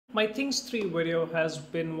My Things 3 video has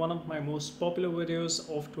been one of my most popular videos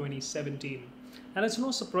of 2017. And it's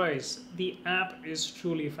no surprise, the app is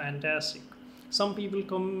truly fantastic. Some people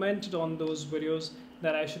commented on those videos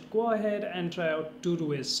that I should go ahead and try out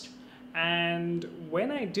Todoist. And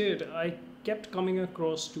when I did, I kept coming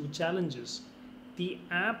across two challenges. The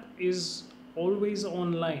app is always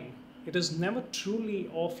online. It is never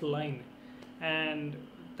truly offline. And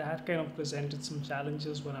that kind of presented some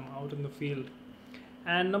challenges when I'm out in the field.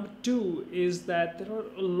 And number two is that there are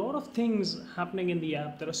a lot of things happening in the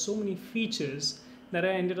app. There are so many features that I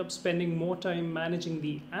ended up spending more time managing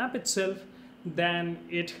the app itself than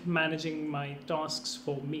it managing my tasks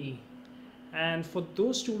for me. And for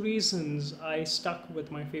those two reasons, I stuck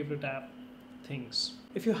with my favorite app, Things.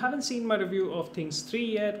 If you haven't seen my review of Things 3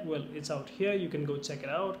 yet, well, it's out here. You can go check it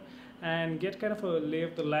out and get kind of a lay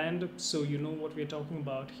of the land so you know what we're talking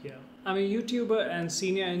about here. I'm a YouTuber and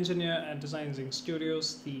senior engineer at Designing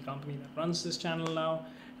Studios, the company that runs this channel now,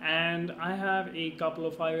 and I have a couple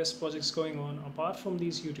of iOS projects going on apart from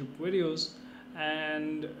these YouTube videos,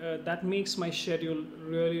 and that makes my schedule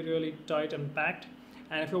really tight and packed.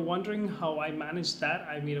 And if you're wondering how I manage that,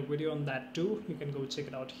 I made a video on that too. You can go check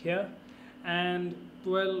it out here. And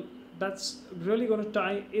well, that's really going to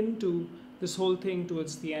tie into this whole thing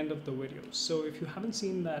towards the end of the video. So if you haven't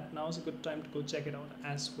seen that, now's a good time to go check it out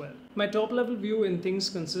as well. My top level view in Things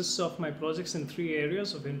consists of my projects in three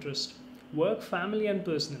areas of interest: work, family, and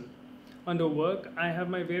personal. Under work, I have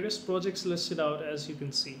my various projects listed out, as you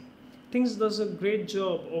can see. Things does a great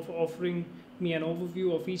job of offering me an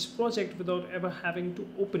overview of each project without ever having to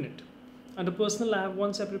open it. Under personal, I have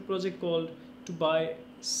one separate project called To Buy,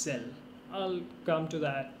 Sell. I'll come to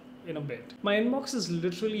that in a bit. My inbox is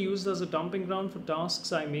literally used as a dumping ground for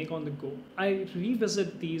tasks I make on the go. I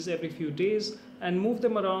revisit these every few days and move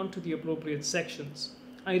them around to the appropriate sections.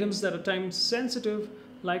 Items that are time sensitive,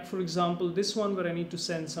 like for example this one where I need to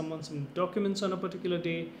send someone some documents on a particular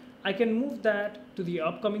day, I can move that to the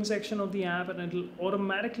upcoming section of the app and it'll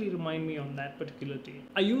automatically remind me on that particular day.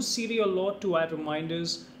 I use Siri a lot to add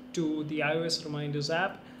reminders to the iOS Reminders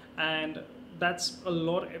app, and that's a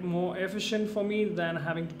lot more efficient for me than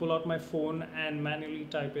having to pull out my phone and manually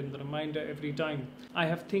type in the reminder every time. I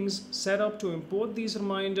have things set up to import these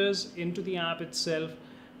reminders into the app itself,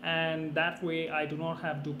 and that way I do not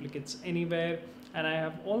have duplicates anywhere, and I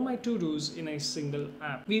have all my to-dos in a single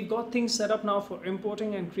app. We've got things set up now for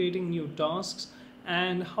importing and creating new tasks,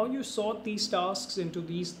 and how you sort these tasks into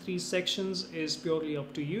these three sections is purely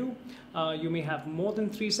up to you. You may have more than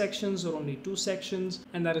three sections or only two sections,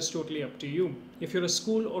 and that is totally up to you. If you're a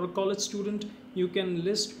school or a college student, you can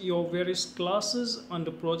list your various classes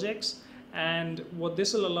under projects, and what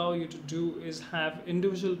this will allow you to do is have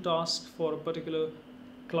individual tasks for a particular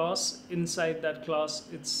class inside that class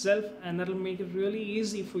itself, and that'll make it really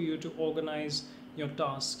easy for you to organize your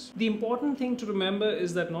tasks. The important thing to remember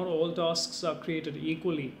is that not all tasks are created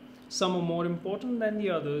equally. Some are more important than the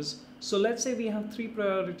others. So let's say we have three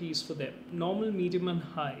priorities for them: normal, medium, and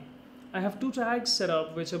high. I have two tags set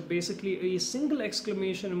up which are basically a single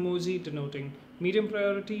exclamation emoji denoting medium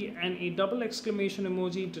priority and a double exclamation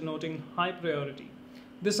emoji denoting high priority.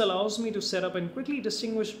 This allows me to set up and quickly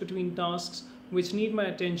distinguish between tasks which need my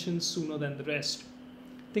attention sooner than the rest.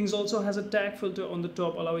 Things also has a tag filter on the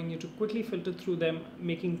top, allowing you to quickly filter through them,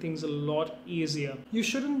 making things a lot easier. You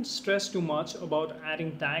shouldn't stress too much about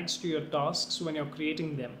adding tags to your tasks when you're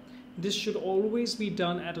creating them. This should always be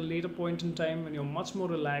done at a later point in time when you're much more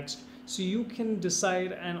relaxed, so you can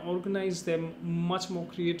decide and organize them much more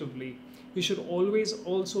creatively. You should always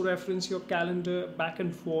also reference your calendar back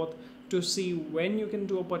and forth to see when you can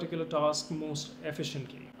do a particular task most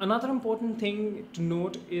efficiently. Another important thing to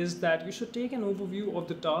note is that you should take an overview of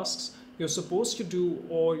the tasks you're supposed to do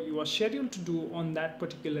or you are scheduled to do on that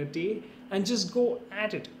particular day and just go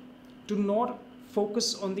at it. Do not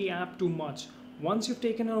focus on the app too much. Once you've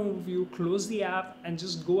taken an overview, close the app and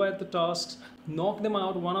just go at the tasks, knock them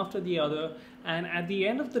out one after the other, and at the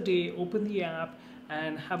end of the day, open the app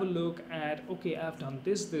and have a look at, okay, I've done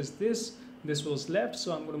this was left,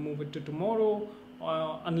 so I'm going to move it to tomorrow,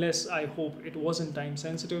 unless I hope it wasn't time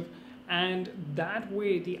sensitive. And that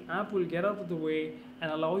way the app will get out of the way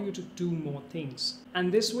and allow you to do more things.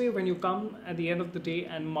 And this way, when you come at the end of the day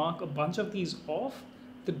and mark a bunch of these off,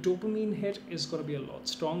 the dopamine hit is going to be a lot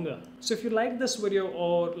stronger. So if you liked this video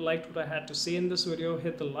or liked what I had to say in this video,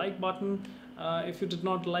 hit the like button. If you did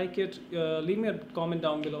not like it, leave me a comment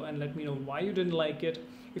down below and let me know why you didn't like it.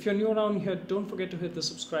 If you're new around here, don't forget to hit the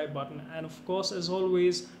subscribe button. And of course, as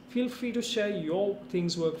always, feel free to share your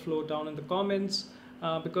Things workflow down in the comments,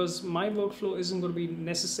 because my workflow isn't going to be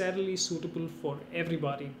necessarily suitable for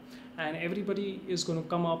everybody. and everybody is going to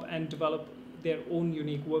come up and develop their own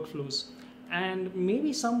unique workflows. And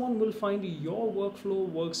maybe someone will find your workflow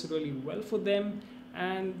works really well for them,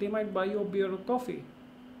 and they might buy you a beer or coffee.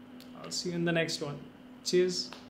 I'll see you in the next one. Cheers.